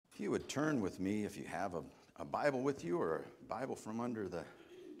you would turn with me, if you have a Bible with you or a Bible from under the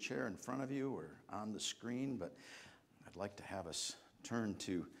chair in front of you or on the screen, but I'd like to have us turn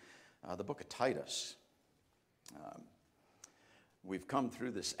to the book of Titus. We've come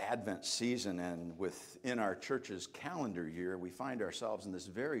through this Advent season, and within our church's calendar year, we find ourselves in this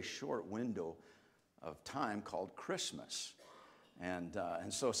very short window of time called Christmas. And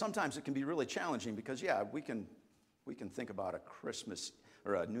so sometimes it can be really challenging because, we can think about a Christmas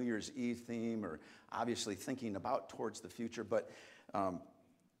or a New Year's Eve theme, or obviously thinking about towards the future, but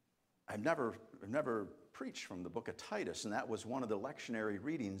I've never preached from the book of Titus, and that was one of the lectionary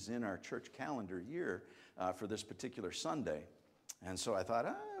readings in our church calendar year for this particular Sunday. And so I thought,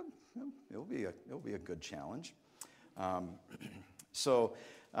 it'll be a good challenge.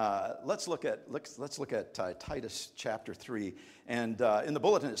 Let's look at Titus chapter 3, and in the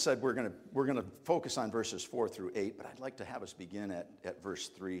bulletin it said we're going to focus on verses 4 through 8, but I'd like to have us begin at verse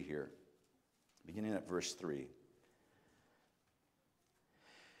 3 here. Beginning at verse 3.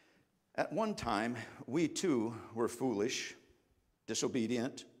 At one time, we too were foolish,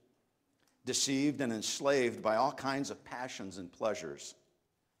 disobedient, deceived and enslaved by all kinds of passions and pleasures.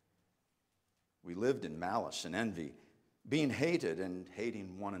 We lived in malice and envy, being hated and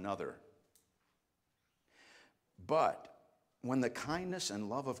hating one another. But when the kindness and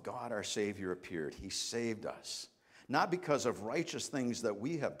love of God our Savior appeared, He saved us, not because of righteous things that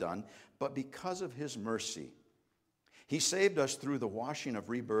we have done, but because of His mercy. He saved us through the washing of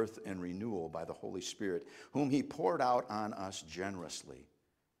rebirth and renewal by the Holy Spirit, whom He poured out on us generously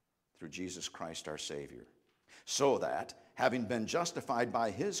through Jesus Christ our Savior, so that, having been justified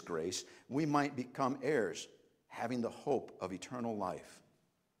by His grace, we might become heirs, having the hope of eternal life.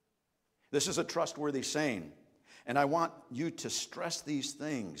 This is a trustworthy saying, and I want you to stress these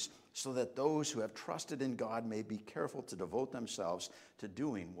things so that those who have trusted in God may be careful to devote themselves to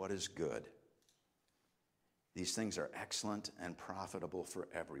doing what is good. These things are excellent and profitable for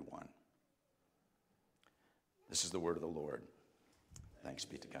everyone. This is the word of the Lord. Thanks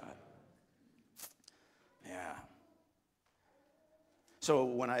be to God. Yeah. So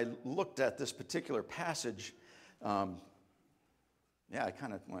when I looked at this particular passage, I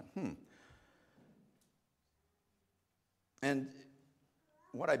kind of went, And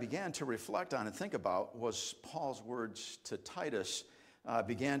what I began to reflect on and think about was Paul's words to Titus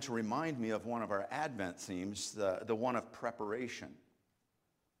began to remind me of one of our Advent themes, the one of preparation.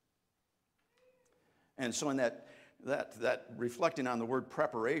 And so in that reflecting on the word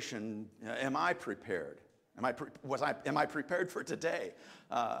preparation, am I prepared? Am I prepared for today?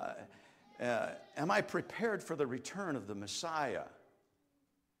 Am I prepared for the return of the Messiah?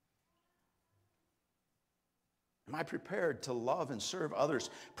 Am I prepared to love and serve others?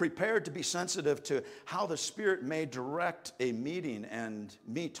 Prepared to be sensitive to how the Spirit may direct a meeting and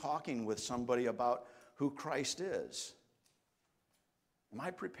me talking with somebody about who Christ is? Am I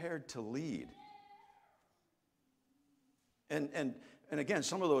prepared to lead? And again,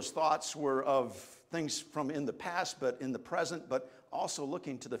 some of those thoughts were of things from in the past, but in the present, but also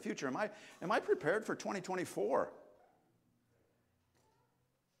looking to the future. Am I prepared for 2024?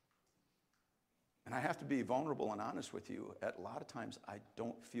 And I have to be vulnerable and honest with you. At a lot of times, I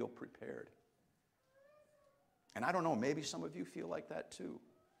don't feel prepared. And I don't know, maybe some of you feel like that too.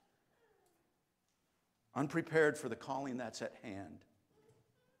 Unprepared for the calling that's at hand.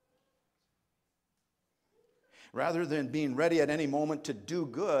 Rather than being ready at any moment to do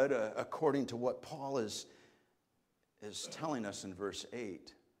good, according to what Paul is telling us in verse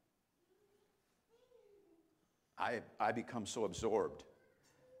 8, I become so absorbed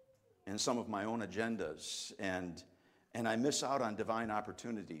in some of my own agendas, and I miss out on divine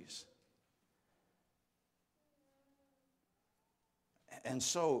opportunities. And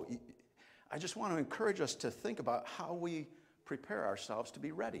so I just want to encourage us to think about how we prepare ourselves to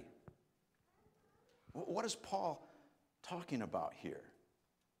be ready. What is Paul talking about here?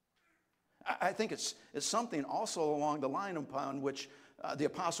 I think it's something also along the line upon which the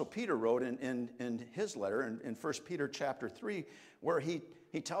Apostle Peter wrote in his letter in 1 Peter chapter 3, where he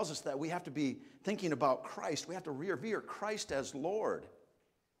tells us that we have to be thinking about Christ. We have to revere Christ as Lord.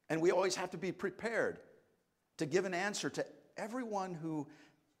 And we always have to be prepared to give an answer to everyone who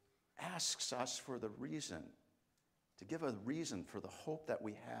asks us for the reason, to give a reason for the hope that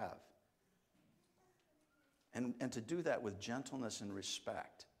we have. And to do that with gentleness and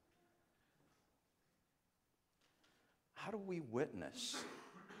respect. How do we witness?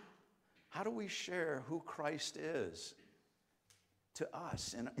 How do we share who Christ is to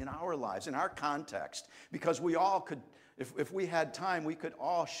us in our lives, in our context? Because we all could, if we had time, we could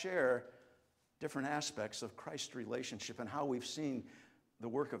all share different aspects of Christ's relationship and how we've seen the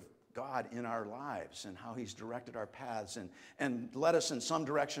work of God in our lives and how he's directed our paths and led us in some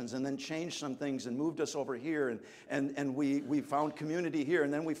directions and then changed some things and moved us over here. And we found community here,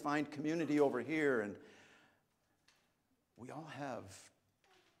 and then we find community over here. And we all have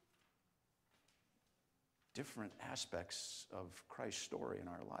different aspects of Christ's story in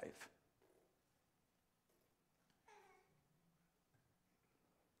our life.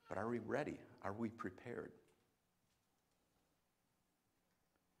 But are we ready? Are we prepared?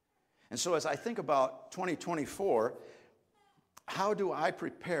 And so as I think about 2024, how do I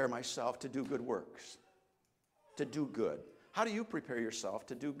prepare myself to do good works? To do good. How do you prepare yourself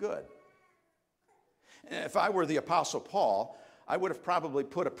to do good? If I were the Apostle Paul, I would have probably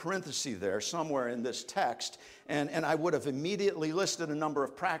put a parenthesis there somewhere in this text, and I would have immediately listed a number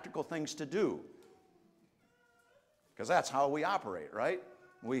of practical things to do. Because that's how we operate, right?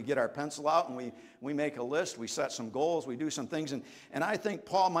 We get our pencil out and we make a list, we set some goals, we do some things. And I think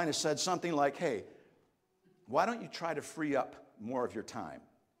Paul might have said something like, hey, why don't you try to free up more of your time?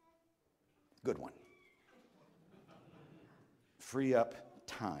 Good one. Free up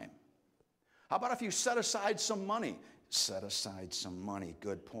time. How about if you set aside some money? Set aside some money.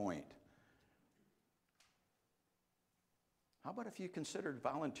 Good point. How about if you considered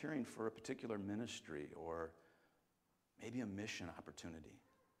volunteering for a particular ministry or maybe a mission opportunity?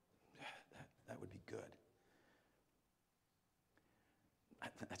 That would be good.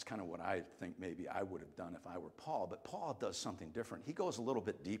 That's kind of what I think maybe I would have done if I were Paul. But Paul does something different. He goes a little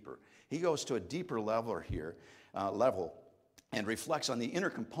bit deeper. He goes to a deeper level here, and reflects on the inner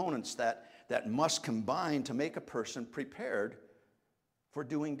components that must combine to make a person prepared for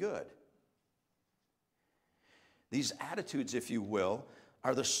doing good. These attitudes, if you will,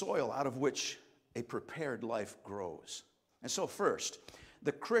 are the soil out of which a prepared life grows. And so first,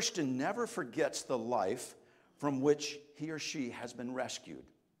 the Christian never forgets the life from which he or she has been rescued.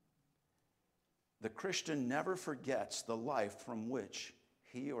 The Christian never forgets the life from which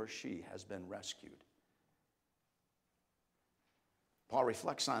he or she has been rescued. Paul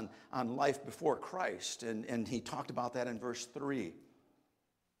reflects on life before Christ, and he talked about that in verse 3.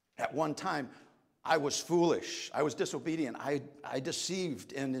 At one time, I was foolish, I was disobedient, I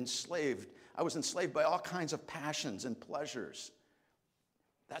deceived and enslaved. I was enslaved by all kinds of passions and pleasures.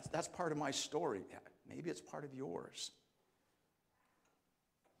 That's part of my story. Maybe it's part of yours.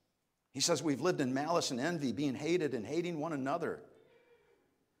 He says we've lived in malice and envy, being hated and hating one another.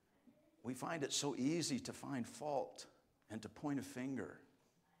 We find it so easy to find fault and to point a finger.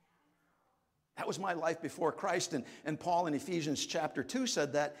 That was my life before Christ. And Paul in Ephesians chapter 2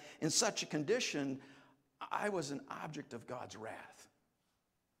 said that in such a condition, I was an object of God's wrath.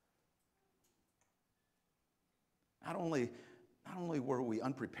 Not only were we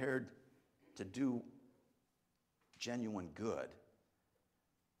unprepared to do genuine good,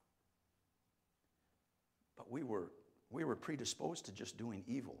 but we were predisposed to just doing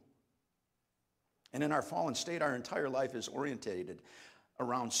evil. And in our fallen state, our entire life is orientated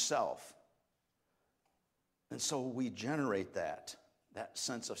around self. And so we generate that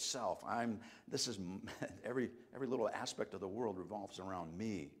sense of self. Every little aspect of the world revolves around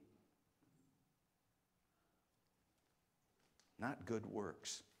me. Not good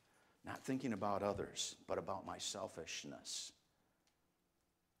works, not thinking about others, but about my selfishness.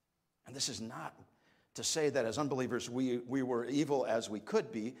 And this is not to say that as unbelievers we were evil as we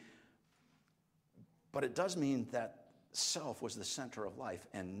could be, but it does mean that self was the center of life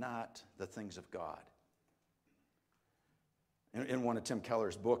and not the things of God. In one of Tim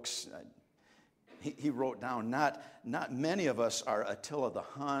Keller's books, he wrote down, not many of us are Attila the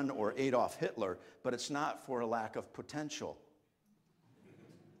Hun or Adolf Hitler, but it's not for a lack of potential.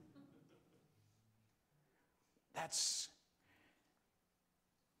 That's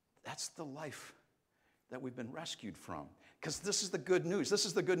the life that we've been rescued from. Because this is the good news. This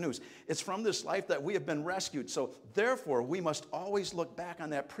is the good news. It's from this life that we have been rescued. So therefore, we must always look back on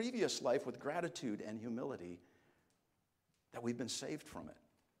that previous life with gratitude and humility that we've been saved from it.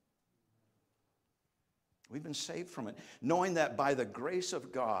 We've been saved from it, knowing that by the grace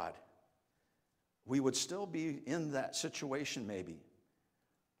of God, we would still be in that situation maybe.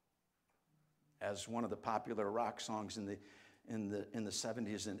 As one of the popular rock songs in the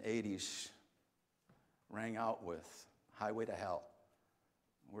 70s and 80s rang out with, Highway to Hell.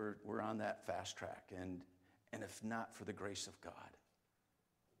 We're on that fast track, and if not for the grace of God,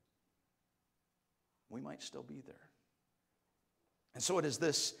 we might still be there. And so it is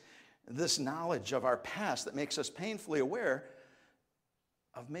this knowledge of our past that makes us painfully aware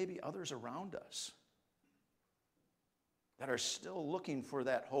of maybe others around us that are still looking for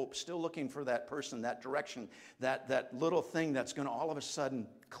that hope, still looking for that person, that direction, that little thing that's going to all of a sudden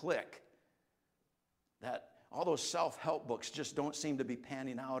click. That all those self-help books just don't seem to be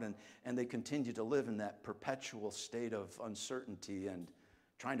panning out, and they continue to live in that perpetual state of uncertainty and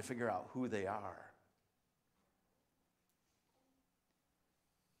trying to figure out who they are.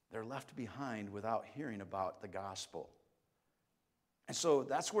 They're left behind without hearing about the gospel. And so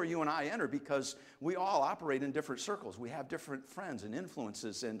that's where you and I enter, because we all operate in different circles. We have different friends and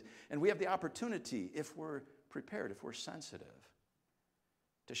influences, and we have the opportunity, if we're prepared, if we're sensitive,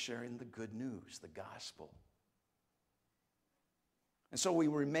 to sharing the good news, the gospel. And so we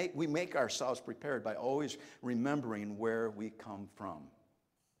make ourselves prepared by always remembering where we come from.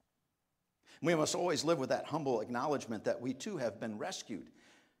 We must always live with that humble acknowledgement that we too have been rescued.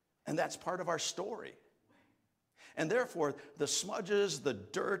 And that's part of our story. And therefore, the smudges, the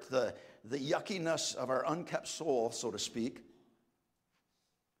dirt, the yuckiness of our unkept soul, so to speak,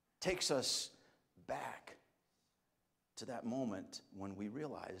 takes us back to that moment when we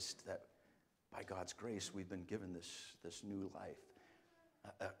realized that by God's grace we've been given this new life,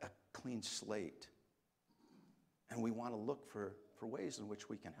 a clean slate. And we want to look for ways in which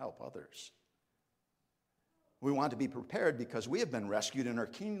we can help others. We want to be prepared because we have been rescued and are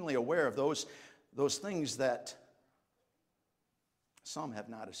keenly aware of those things that some have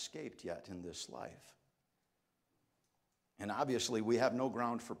not escaped yet in this life. And obviously, we have no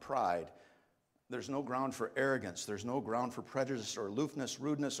ground for pride. There's no ground for arrogance. There's no ground for prejudice or aloofness,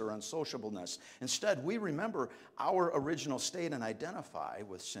 rudeness, or unsociableness. Instead, we remember our original state and identify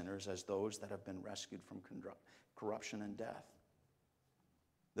with sinners as those that have been rescued from corruption and death.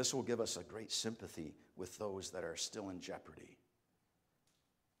 This will give us a great sympathy with those that are still in jeopardy.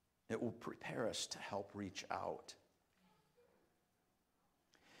 It will prepare us to help reach out.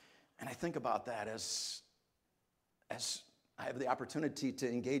 And I think about that as I have the opportunity to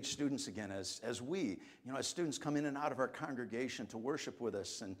engage students again, as students come in and out of our congregation to worship with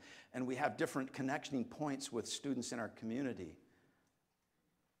us, and we have different connecting points with students in our community.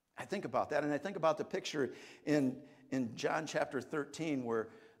 I think about that, and I think about the picture in John chapter 13 where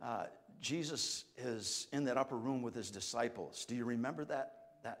Jesus is in that upper room with his disciples. Do you remember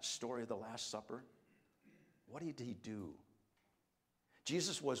that story of the Last Supper? What did he do?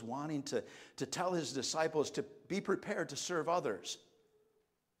 Jesus was wanting to tell his disciples to be prepared to serve others.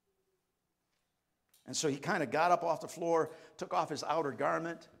 And so he kind of got up off the floor, took off his outer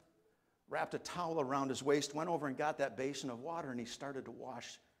garment, wrapped a towel around his waist, went over and got that basin of water, and he started to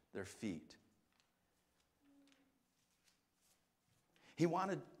wash their feet. He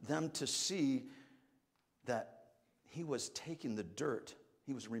wanted them to see that he was taking the dirt,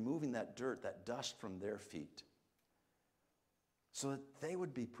 he was removing that dirt, that dust from their feet, so that they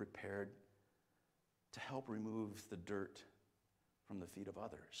would be prepared to help remove the dirt from the feet of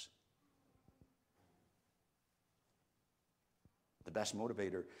others. The best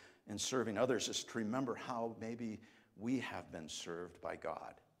motivator in serving others is to remember how maybe we have been served by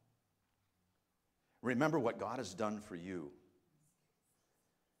God. Remember what God has done for you.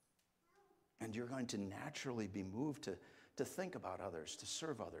 And you're going to naturally be moved to think about others, to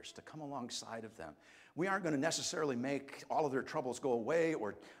serve others, to come alongside of them. We aren't going to necessarily make all of their troubles go away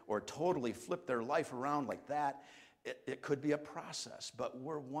or totally flip their life around like that. It could be a process, but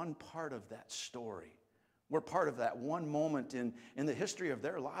we're one part of that story. We're part of that one moment in the history of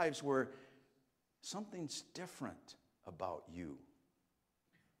their lives where something's different about you.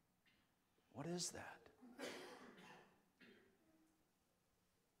 What is that?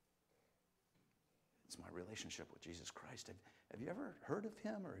 It's my relationship with Jesus Christ. Have you ever heard of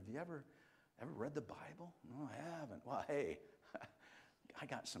him, or have you ever read the Bible? No, I haven't. Well, hey, I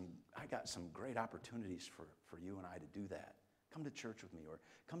got some great opportunities for you and I to do that. Come to church with me, or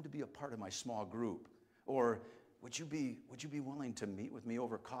come to be a part of my small group, or would you be willing to meet with me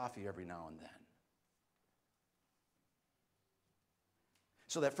over coffee every now and then?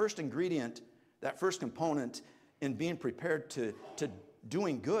 So that first ingredient, that first component in being prepared to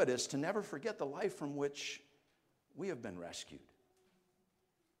doing good is to never forget the life from which we have been rescued.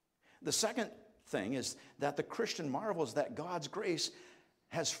 The second thing is that the Christian marvels that God's grace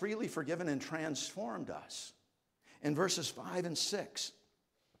has freely forgiven and transformed us. In verses 5 and 6,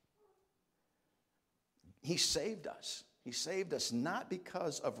 he saved us. He saved us not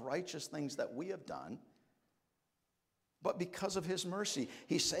because of righteous things that we have done, but because of his mercy.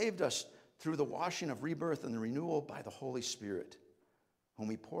 He saved us through the washing of rebirth and the renewal by the Holy Spirit, whom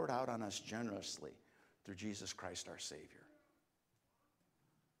he poured out on us generously through Jesus Christ our Savior.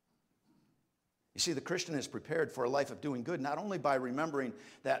 You see, the Christian is prepared for a life of doing good, not only by remembering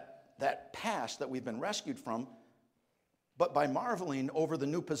that past that we've been rescued from, but by marveling over the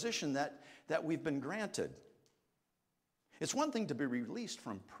new position that we've been granted. It's one thing to be released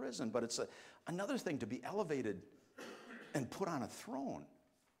from prison, but it's another thing to be elevated and put on a throne.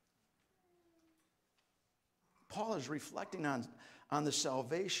 Paul is reflecting on the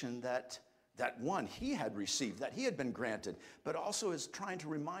salvation that one he had received, that he had been granted, but also is trying to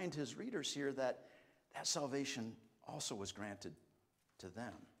remind his readers here that salvation also was granted to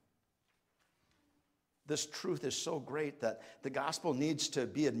them. This truth is so great that the gospel needs to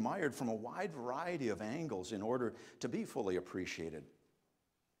be admired from a wide variety of angles in order to be fully appreciated.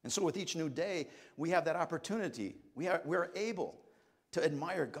 And so with each new day, we have that opportunity. We're able to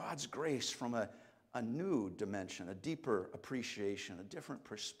admire God's grace from a new dimension, a deeper appreciation, a different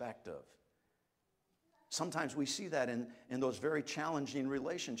perspective. Sometimes we see that in those very challenging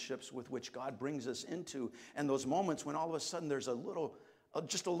relationships with which God brings us into, and those moments when all of a sudden there's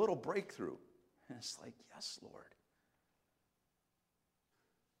just a little breakthrough. And it's like, yes, Lord.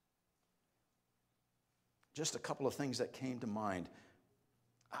 Just a couple of things that came to mind.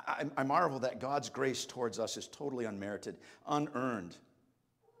 I marvel that God's grace towards us is totally unmerited, unearned.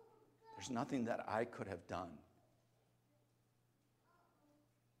 There's nothing that I could have done.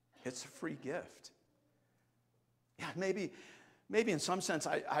 It's a free gift. Yeah, maybe in some sense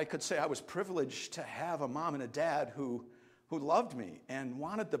I could say I was privileged to have a mom and a dad who loved me and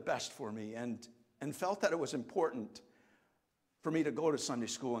wanted the best for me and felt that it was important for me to go to Sunday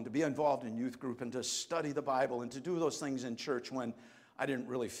school and to be involved in youth group and to study the Bible and to do those things in church when I didn't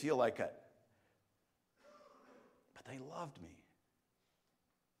really feel like it. But they loved me.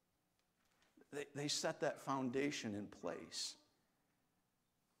 They set that foundation in place.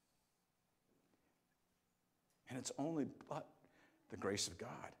 And it's only but the grace of God.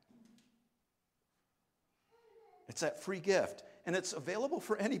 It's that free gift, and it's available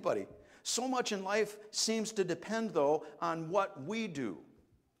for anybody. So much in life seems to depend, though, on what we do.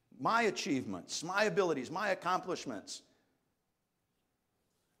 My achievements, my abilities, my accomplishments.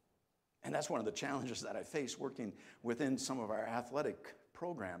 And that's one of the challenges that I face working within some of our athletic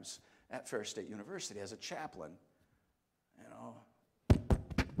programs at Fair State University as a chaplain. You know.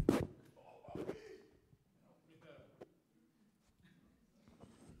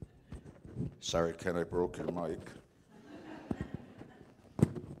 Sorry, Ken, I broke your mic.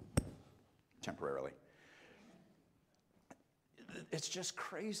 Temporarily. It's just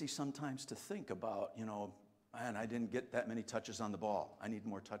crazy sometimes to think about, man, I didn't get that many touches on the ball. I need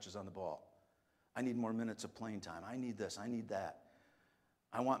more touches on the ball. I need more minutes of playing time. I need this. I need that.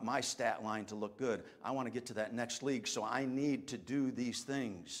 I want my stat line to look good. I want to get to that next league, so I need to do these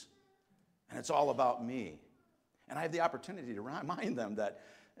things. And it's all about me. And I have the opportunity to remind them that,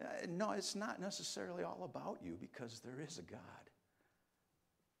 no, it's not necessarily all about you because there is a God.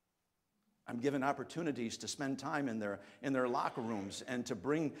 I'm given opportunities to spend time in their locker rooms and to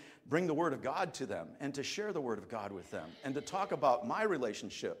bring the Word of God to them and to share the Word of God with them and to talk about my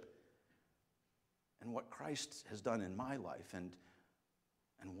relationship and what Christ has done in my life and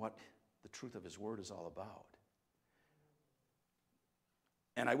what the truth of His Word is all about.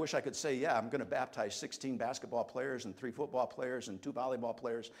 And I wish I could say, yeah, I'm going to baptize 16 basketball players and 3 football players and 2 volleyball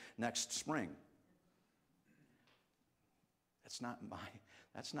players next spring. That's not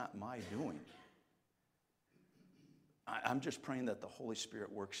my doing. I'm just praying that the Holy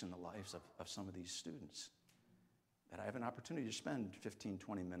Spirit works in the lives of some of these students that I have an opportunity to spend 15,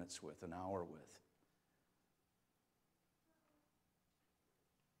 20 minutes with, an hour with.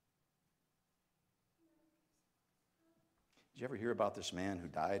 Did you ever hear about this man who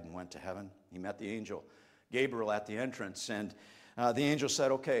died and went to heaven? He met the angel Gabriel at the entrance, and the angel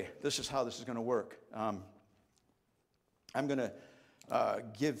said, okay, this is how this is going to work. I'm going to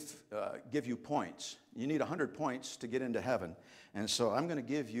give you points. You need 100 points to get into heaven. And so I'm going to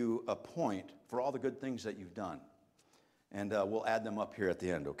give you a point for all the good things that you've done. And we'll add them up here at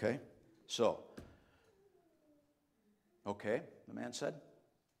the end, okay? So, okay, the man said.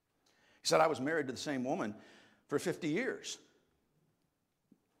 He said, I was married to the same woman for 50 years.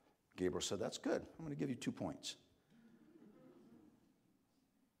 Gabriel said, that's good. I'm going to give you 2 points.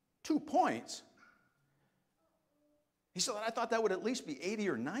 2 points? He said, I thought that would at least be 80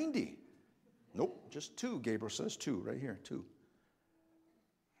 or 90. Nope, just 2, Gabriel says. 2, right here, 2.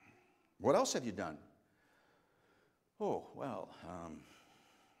 What else have you done? Oh, well,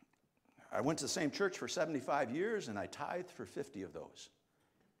 I went to the same church for 75 years, and I tithed for 50 of those.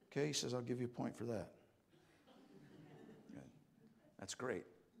 Okay, he says, I'll give you a point for that. Good. That's great.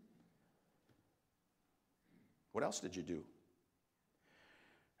 What else did you do?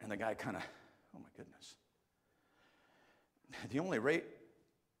 And the guy kind of, oh my goodness. The only rate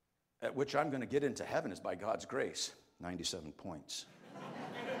at which I'm going to get into heaven is by God's grace. 97 points.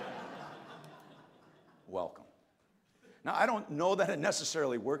 Welcome. Now, I don't know that it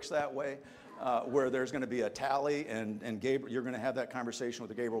necessarily works that way, where there's going to be a tally and Gabriel, you're going to have that conversation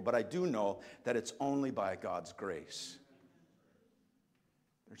with Gabriel, but I do know that it's only by God's grace.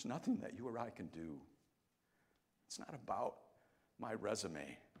 There's nothing that you or I can do. It's not about my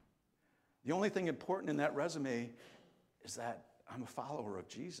resume. The only thing important in that resume is that I'm a follower of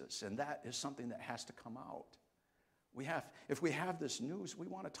Jesus, and that is something that has to come out. If we have this news, we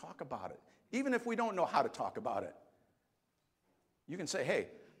want to talk about it, even if we don't know how to talk about it. You can say, hey,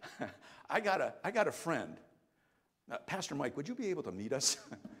 I got a friend. Pastor Mike, would you be able to meet us?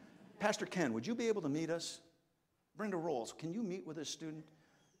 Pastor Ken, would you be able to meet us? Brenda Rolls, can you meet with this student?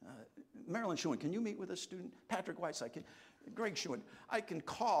 Marilyn Schuin, can you meet with this student? Patrick Whiteside, Greg Schuin. I can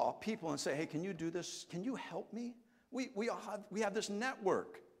call people and say, hey, can you do this? Can you help me? We have this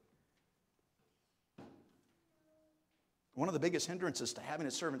network. One of the biggest hindrances to having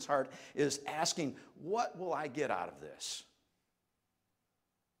a servant's heart is asking, what will I get out of this?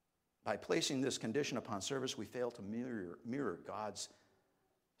 By placing this condition upon service, we fail to mirror God's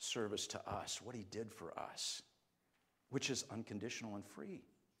service to us, what he did for us, which is unconditional and free.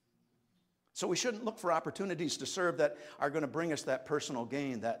 So we shouldn't look for opportunities to serve that are going to bring us that personal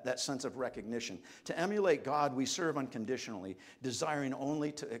gain, that sense of recognition. To emulate God, we serve unconditionally, desiring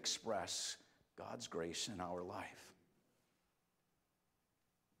only to express God's grace in our life.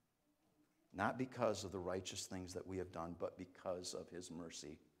 Not because of the righteous things that we have done, but because of his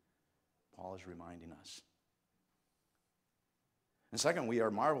mercy. Paul is reminding us. And second, we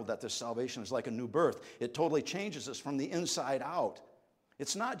are marveled that this salvation is like a new birth. It totally changes us from the inside out.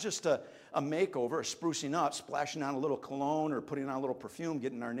 It's not just a makeover, a sprucing up, splashing on a little cologne or putting on a little perfume,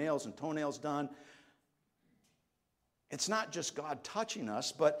 getting our nails and toenails done. It's not just God touching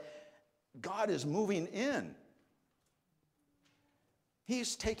us, but God is moving in.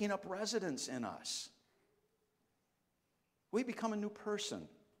 He's taking up residence in us. We become a new person.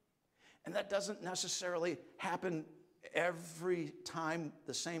 And that doesn't necessarily happen every time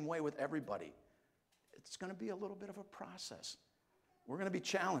the same way with everybody. It's going to be a little bit of a process. We're going to be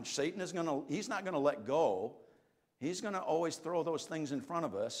challenged. Satan he's not going to let go. He's going to always throw those things in front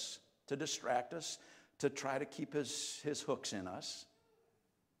of us to distract us, to try to keep his hooks in us.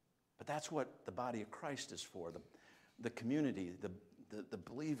 But that's what the body of Christ is for, the community, the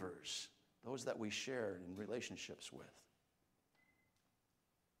believers, those that we share in relationships with.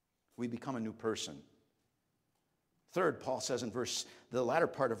 We become a new person. Third, Paul says in the latter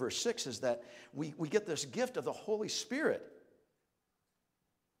part of verse 6 is that we get this gift of the Holy Spirit.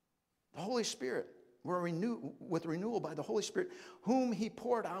 The Holy Spirit. We're with renewal by the Holy Spirit, whom he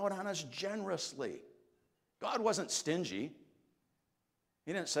poured out on us generously. God wasn't stingy.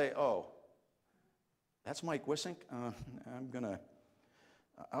 He didn't say, oh, that's Mike Wissink.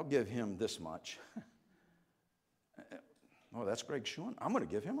 I'll give him this much. Oh, that's Greg Schuin. I'm going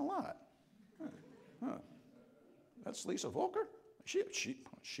to give him a lot. That's Lisa Volker.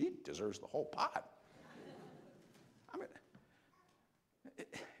 She deserves the whole pot. I mean,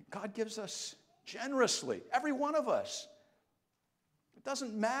 God gives us generously, every one of us. It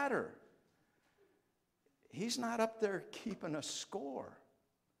doesn't matter. He's not up there keeping a score.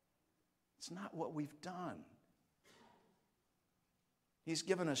 It's not what we've done. He's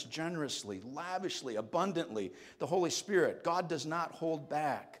given us generously, lavishly, abundantly. The Holy Spirit, God does not hold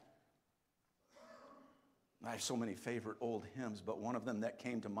back. I have so many favorite old hymns, but one of them that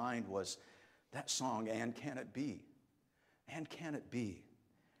came to mind was that song, And Can It Be? And can it be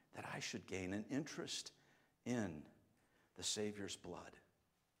that I should gain an interest in the Savior's blood?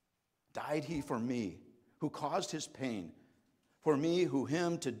 Died he for me, who caused his pain, for me who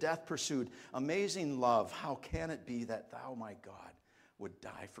him to death pursued. Amazing love, how can it be that thou, my God, would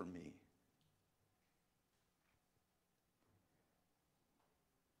die for me?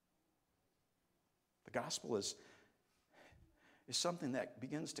 The gospel is something that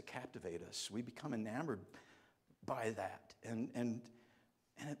begins to captivate us. We become enamored by that, and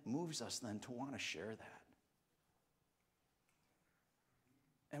it moves us then to want to share that.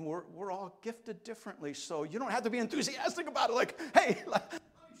 And we're all gifted differently, so you don't have to be enthusiastic about it, like, hey, let me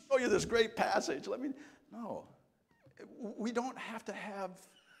show you this great passage. No. We don't have to have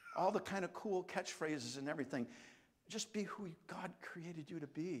all the kind of cool catchphrases and everything. Just be who God created you to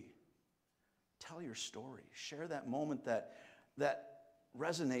be. Tell your story. Share that moment that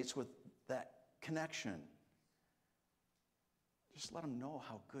resonates with that connection. Just let them know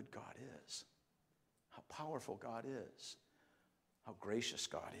how good God is, how powerful God is, how gracious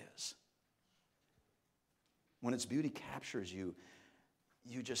God is. When its beauty captures you,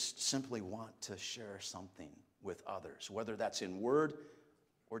 you just simply want to share something with others, whether that's in word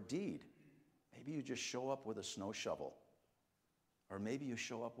or deed. Maybe you just show up with a snow shovel, or maybe you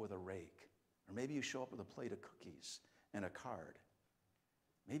show up with a rake, or maybe you show up with a plate of cookies and a card.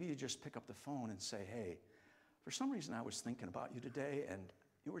 Maybe you just pick up the phone and say, hey, for some reason I was thinking about you today, and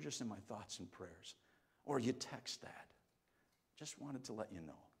you were just in my thoughts and prayers. Or you text that. Just wanted to let you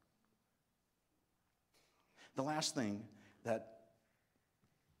know. The last thing that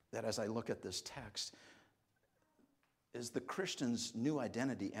as I look at this text is the Christian's new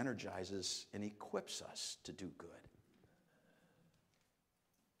identity energizes and equips us to do good.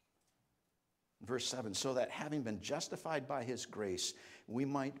 Verse 7, so that having been justified by his grace, we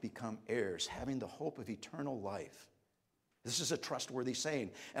might become heirs, having the hope of eternal life. This is a trustworthy saying,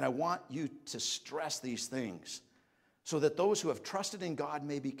 and I want you to stress these things so that those who have trusted in God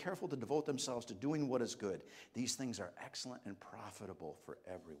may be careful to devote themselves to doing what is good. These things are excellent and profitable for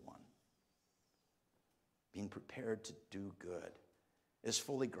everyone. Being prepared to do good is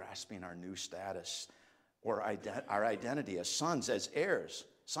fully grasping our new status or our identity as sons, as heirs,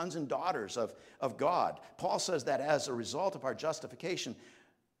 sons and daughters of God. Paul says that as a result of our justification,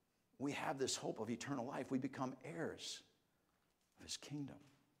 we have this hope of eternal life. We become heirs of his kingdom.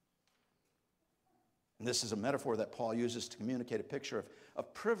 And this is a metaphor that Paul uses to communicate a picture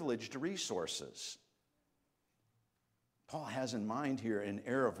of privileged resources. Paul has in mind here an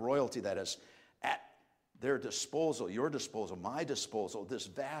heir of royalty that is at their disposal, your disposal, my disposal, this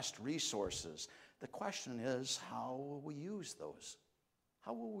vast resources. The question is, how will we use those?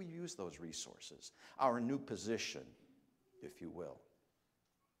 How will we use those resources? Our new position, if you will.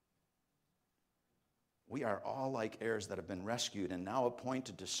 We are all like heirs that have been rescued and now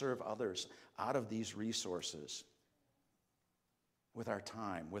appointed to serve others out of these resources with our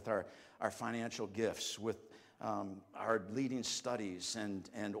time, with our financial gifts, with our leading studies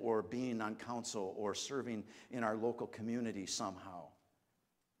and or being on council or serving in our local community somehow,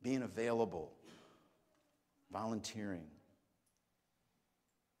 being available, volunteering.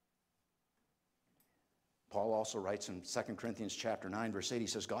 Paul also writes in 2 Corinthians chapter 9, verse 8, he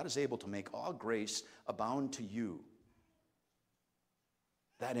says, God is able to make all grace abound to you,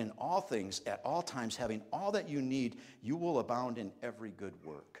 that in all things, at all times, having all that you need, you will abound in every good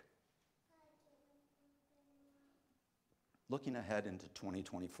work. Looking ahead into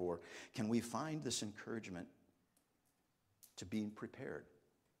 2024, can we find this encouragement to being prepared?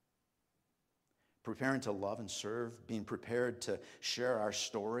 Preparing to love and serve, being prepared to share our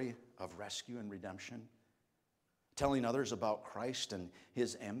story of rescue and redemption, telling others about Christ and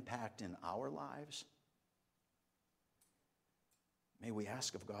his impact in our lives. May we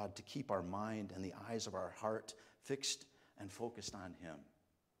ask of God to keep our mind and the eyes of our heart fixed and focused on him,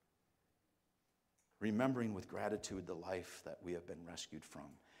 remembering with gratitude the life that we have been rescued from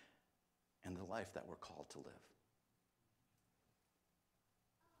and the life that we're called to live.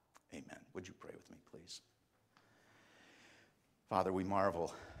 Amen. Would you pray with me, please? Father, we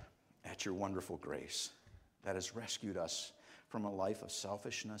marvel at your wonderful grace that has rescued us from a life of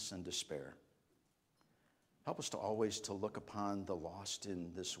selfishness and despair. Help us to always to look upon the lost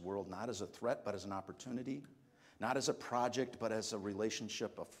in this world, not as a threat, but as an opportunity, not as a project, but as a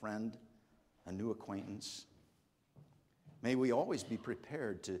relationship, a friend, a new acquaintance. May we always be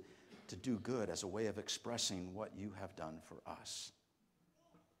prepared to do good as a way of expressing what you have done for us.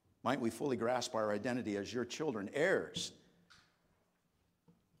 Might we fully grasp our identity as your children, heirs,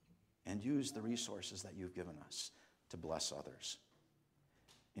 and use the resources that you've given us to bless others.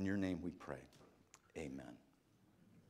 In your name we pray. Amen.